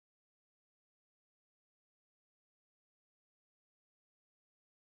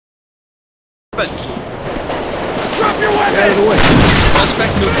weapons! Drop your weapons! Get out of the way.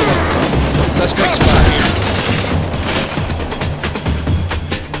 Suspect neutralized. Suspect spot here.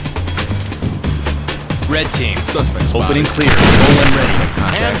 Red team. Suspect spot. Opening clear. Roll in suspect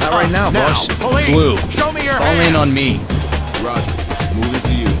contact. Not right now, boss. Police, Blue. show me your Fall hands. in on me. Roger. Moving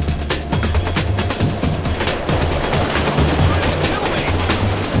to you.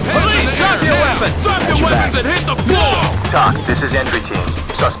 Police, drop your weapons! Drop your weapons and hit the floor! Talk, this is entry team.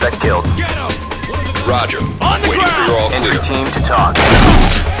 Suspect killed. Get him! Roger. On the ground! Entry team to talk.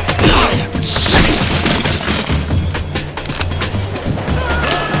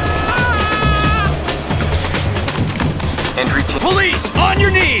 Entry team. Police, on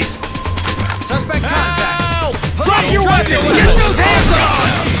your knees! Suspect contact. Drop your weapons! Get those hands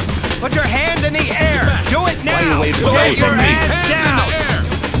up! Put your hands in the air! Do it now! Why are you waving Get those your at me? ass down!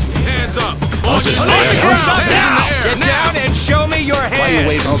 Hands up! I'll just stay Hands out up of this. now! Get down and show me your hands! Why are you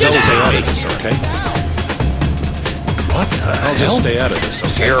waving I'll those just stay out at of me? this, okay? What the hell? I'll just stay out of this,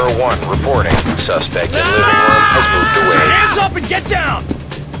 okay? Error 1 reporting. Suspect in living room has moved Put your away. hands up and get down!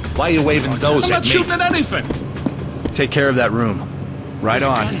 Why are you waving those I'm at not me? shooting at anything! Take care of that room. Right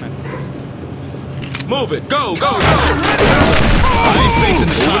on. Move it! Go! Go! Go! I ain't facing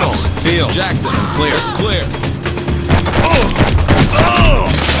the cops. Field. Jackson, clear. It's clear.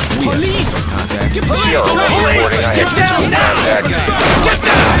 Police! Contact. Error 1 reporting. I Get have down now! contact. Get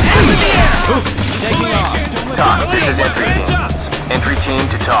down! Hands in the air! Taking off. Talk, this is entry team. Entry team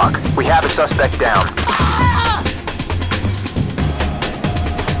to talk. We have a suspect down.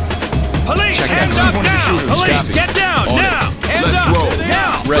 Police, Check hands that. up now! Police, Copy. get down On it. now! Hands Let's up roll.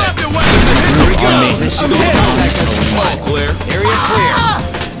 now! Red. Drop your weapons and hit the On floor! me. Contact us with All clear. Area clear.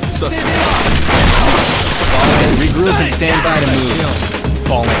 Suspect. Fall in. Regroup and stand by to move.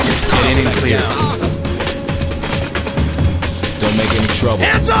 Fall in. Get in and clear. Don't make any trouble.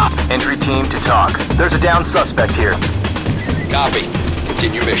 Hands up! Entry team to talk. There's a down suspect here. Copy.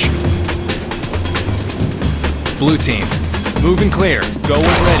 Continue mission. Blue team. Moving clear. Go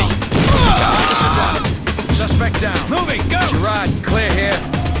when ready. Suspect down. Moving, go! Gerard, clear here.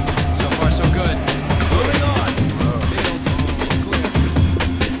 So far, so good. Moving on.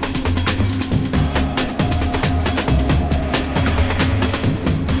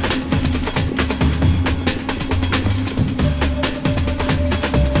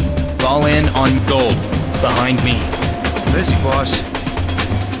 Fall in on gold. Behind me. Busy, boss.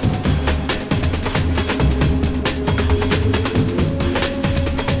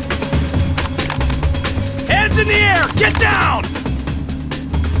 Hands in the air! Get down!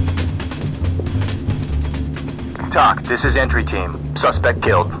 Talk, this is entry team. Suspect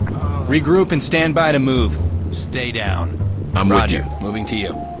killed. Regroup and stand by to move. Stay down. I'm Roger. with you. Moving to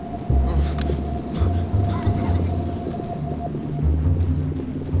you.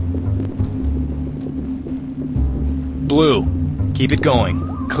 Blue. Keep it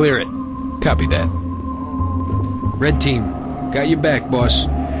going. Clear it. Copy that. Red team, got your back, boss.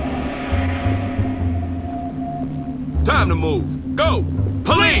 Time to move. Go!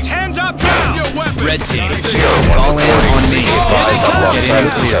 Police, hands up now! Your weapon! Red team. Error 1 Fall in reporting. on me. Advised Get in and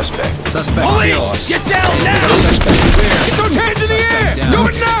of clear. suspect. Suspect Police, killed. get down now! Suspect clear. Get those hands in the air! down. Do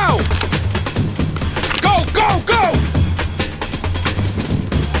it now! Go, go, go!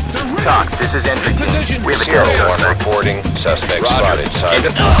 Talk, this is entry team. We have a Zero down 1 reporting. Suspect Roger. spotted. Side.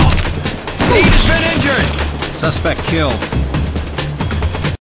 Lead's been injured! Suspect killed.